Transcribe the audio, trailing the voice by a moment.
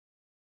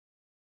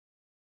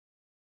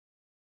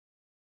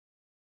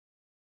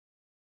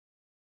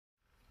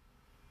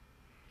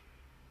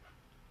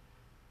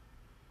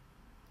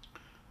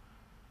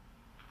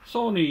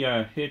Sony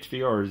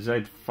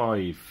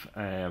HVR-Z5,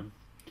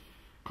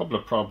 couple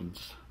of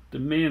problems. The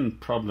main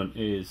problem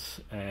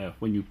is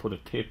when you put a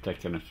tape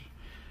deck in it,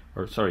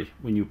 or sorry,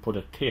 when you put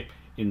a tape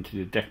into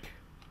the deck,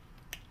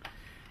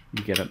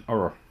 you get an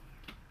error.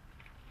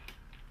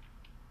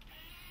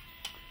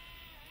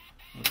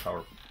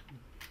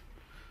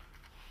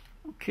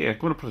 Okay, I'm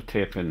going to put a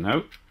tape in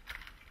now,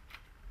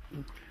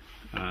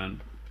 and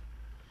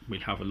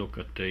we'll have a look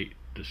at the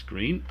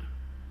screen.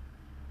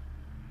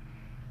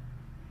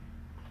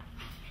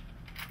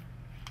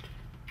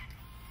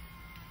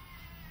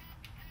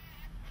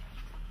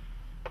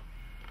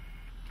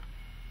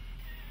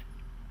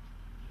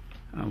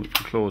 And we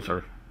can close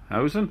our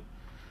housing,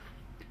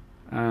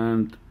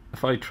 and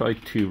if I try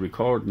to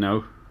record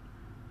now,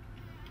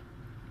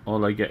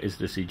 all I get is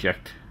this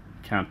eject.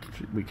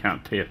 We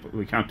can't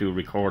do a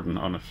recording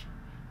on it.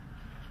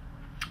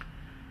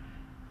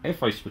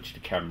 If I switch the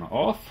camera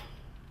off,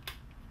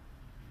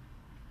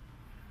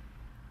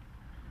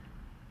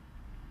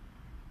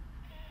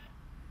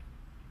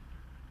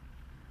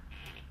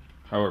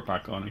 power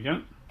back on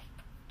again,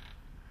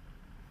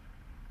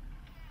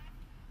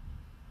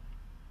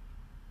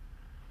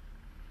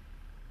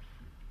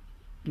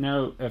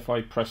 now if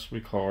I press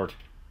record,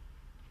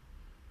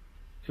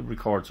 it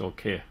records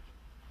okay.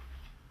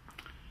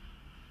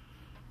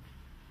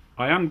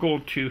 I am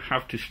going to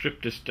have to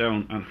strip this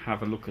down and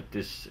have a look at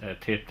this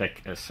tape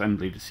deck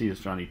assembly to see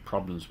if there are any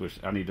problems with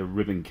any of the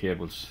ribbon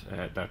cables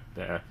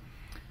that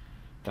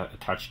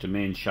attach the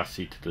main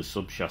chassis to the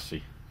sub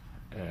chassis.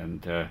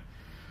 And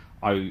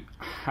I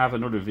have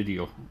another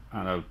video,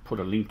 and I'll put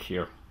a link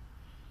here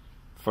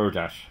for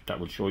that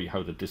will show you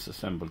how to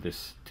disassemble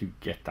this to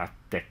get that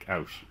deck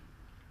out.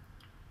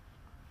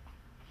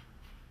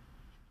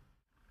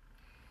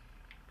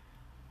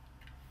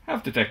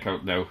 Have the deck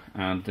out now,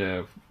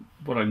 and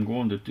what I'm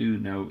going to do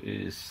now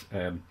is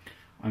I'm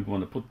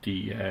going to put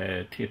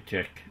the tape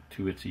deck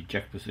to its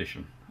eject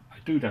position. I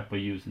do that by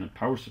using a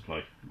power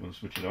supply. I'm going to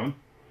switch it on,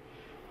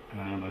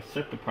 and I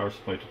set the power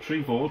supply to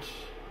 3 volts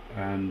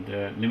and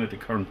limit the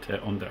current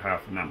to under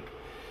half an amp.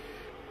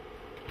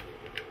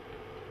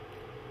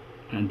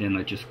 And then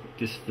this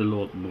is the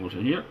load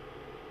motor here.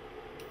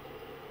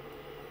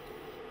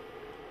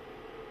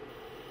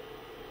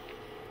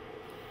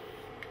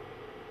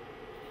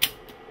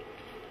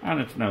 And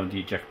it's now in the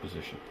eject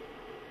position.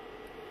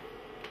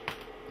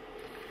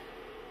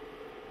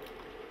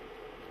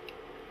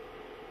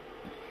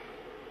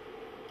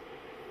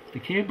 The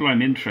cable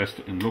I'm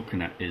interested in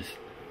looking at is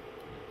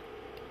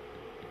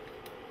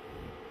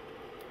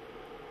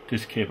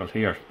this cable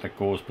here that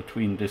goes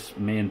between this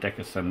main deck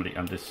assembly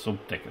and this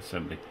sub deck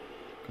assembly,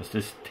 because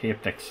this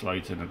tape deck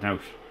slides in and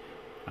out,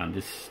 and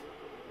this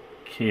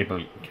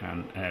cable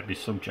can be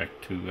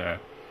subject to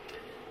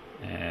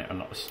a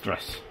lot of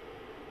stress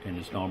in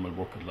his normal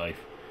working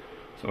life.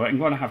 So what I'm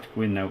going to have to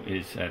go in now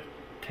is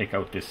take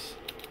out this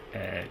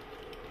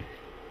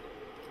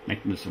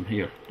mechanism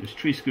here. There's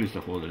 3 screws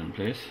that hold it in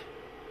place.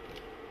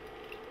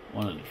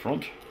 One in the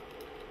front,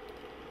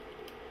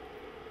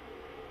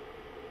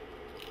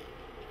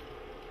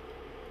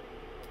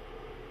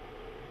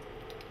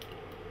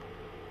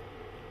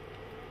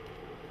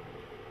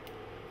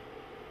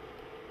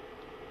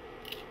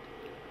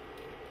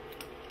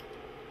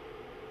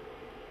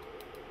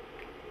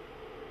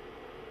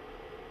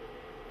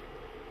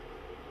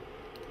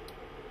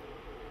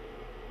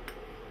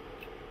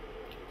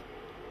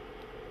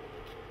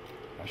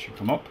 that should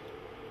come up,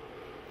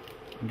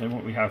 and then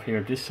what we have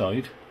here this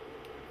side,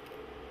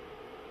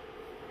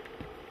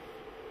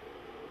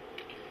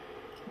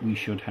 we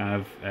should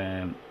have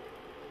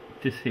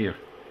this here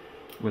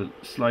will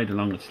slide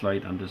along its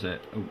slide, and there's a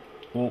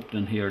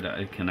opening here that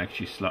it can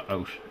actually slot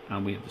out,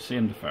 and we have the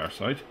same the far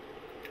side,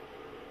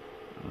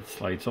 and it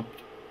slides up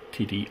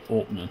to the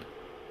opening,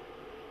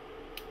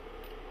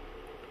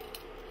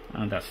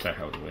 and that's that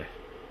out of the way.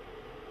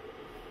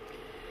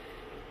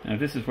 Now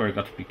this is where I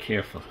got to be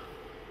careful.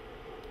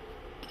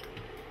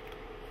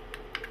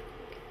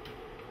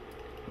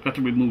 I've got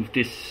to remove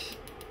this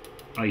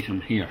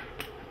item here,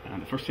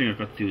 and the first thing I've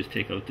got to do is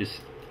take out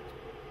this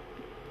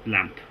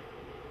lamp.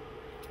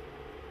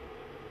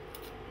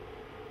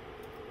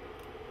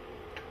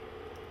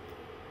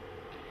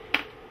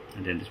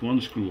 And then there's one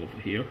screw over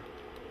here.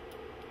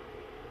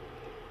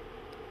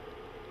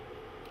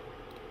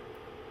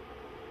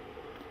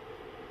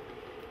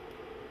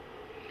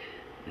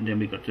 And then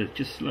we've got to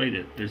just slide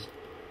it. There's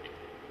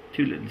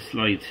 2 little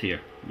slides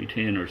here,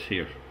 retainers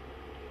here.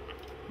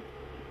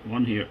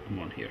 One here and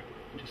one here.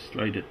 Just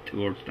slide it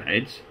towards the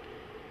heads.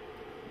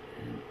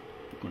 And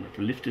I'm going to have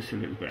to lift this a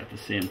little bit at the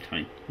same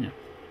time. Now,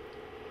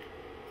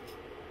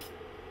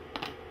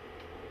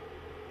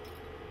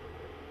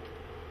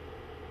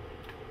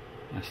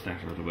 that's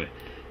that out of the way.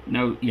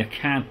 Now you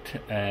can't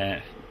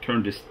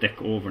turn this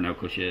deck over now,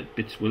 because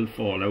bits will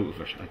fall out of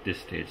it at this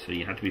stage, so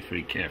you have to be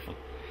very careful.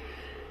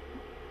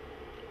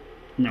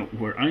 Now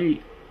where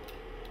I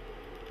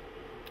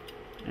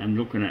am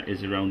looking at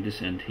is around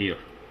this end here.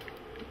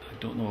 I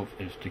don't know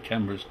if the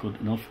camera is good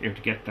enough here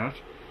to get that,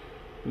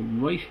 But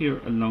right here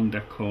along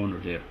that corner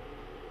there,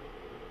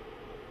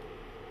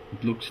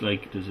 it looks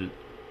like there's a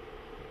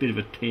bit of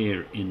a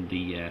tear in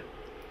the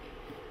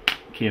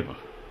cable.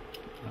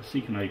 I'll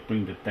see, can I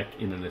bring the deck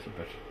in a little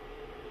bit.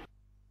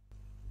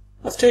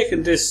 I've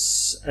taken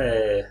this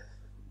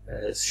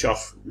shot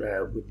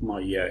with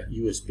my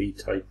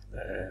USB type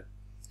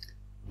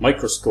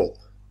microscope,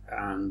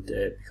 and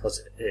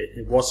because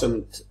it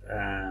wasn't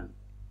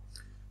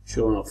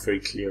showing up very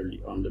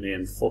clearly on the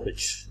main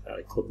footage,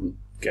 I couldn't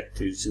get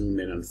to zoom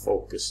in and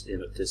focus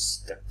in at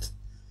this depth,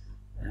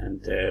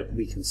 and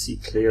we can see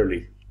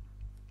clearly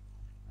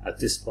at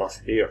this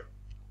spot here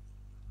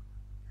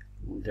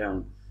going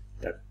down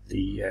that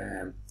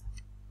the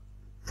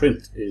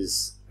print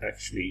is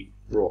actually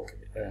broke,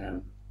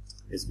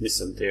 is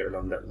missing there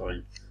along that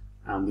line,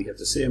 and we have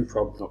the same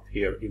problem up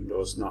here, even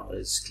though it's not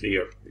as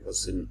clear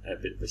because in a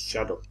bit of a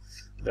shadow.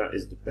 That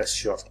is the best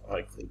shot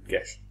I could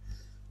get.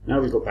 Now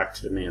we go back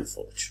to the main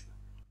footage.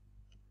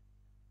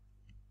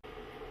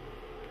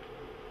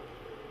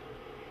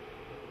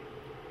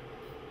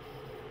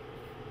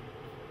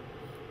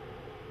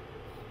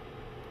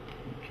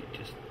 Okay,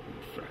 just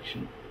a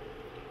fraction.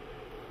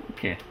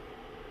 Okay.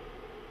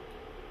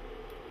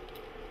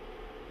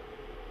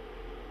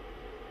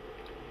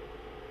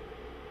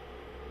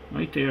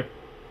 Right there,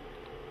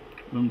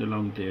 round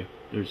along there,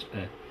 there's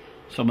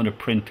some of the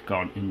print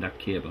gone in that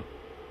cable.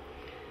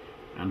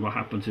 And what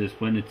happens is,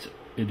 when it's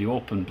in the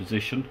open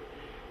position,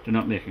 they're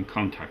not making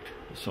contact,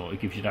 so it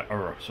gives you that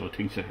error. So it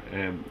thinks that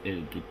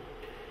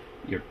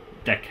your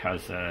deck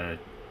has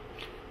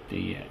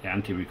the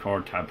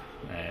anti-record tab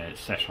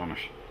set on it,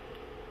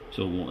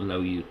 so it won't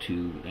allow you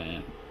to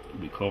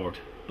record.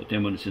 But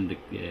then when it's in the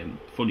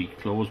fully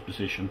closed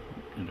position,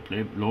 in the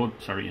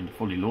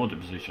fully loaded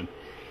position,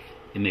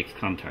 it makes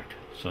contact,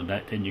 so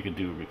that then you can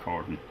do a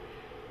recording.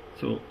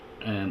 So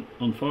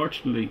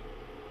unfortunately,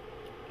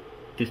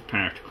 this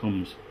part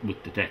comes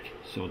with the deck,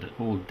 so the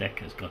whole deck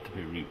has got to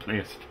be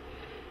replaced.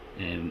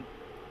 I'm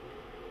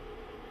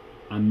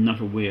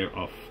not aware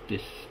of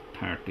this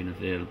part being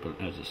available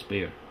as a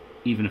spare.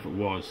 Even if it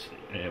was,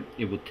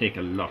 it would take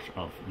a lot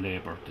of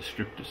labour to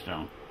strip this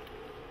down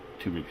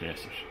to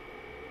replace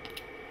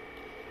it.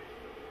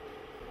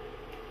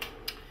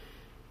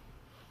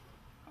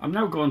 I'm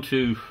now going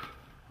to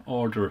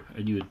order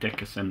a new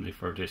deck assembly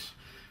for this,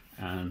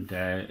 and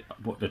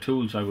what the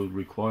tools I will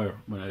require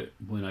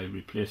when I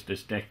replace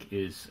this deck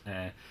is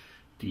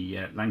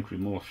the Lank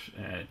remote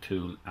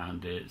tool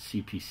and the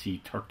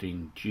CPC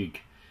 13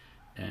 jig.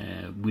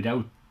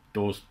 Without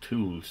those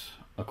tools,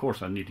 of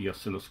course I need the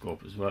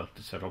oscilloscope as well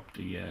to set up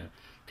the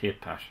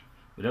tape pad.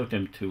 Without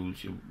them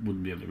tools you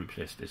wouldn't be able to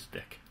replace this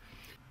deck.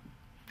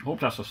 Hope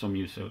that's of some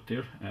use out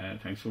there.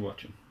 Thanks for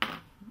watching.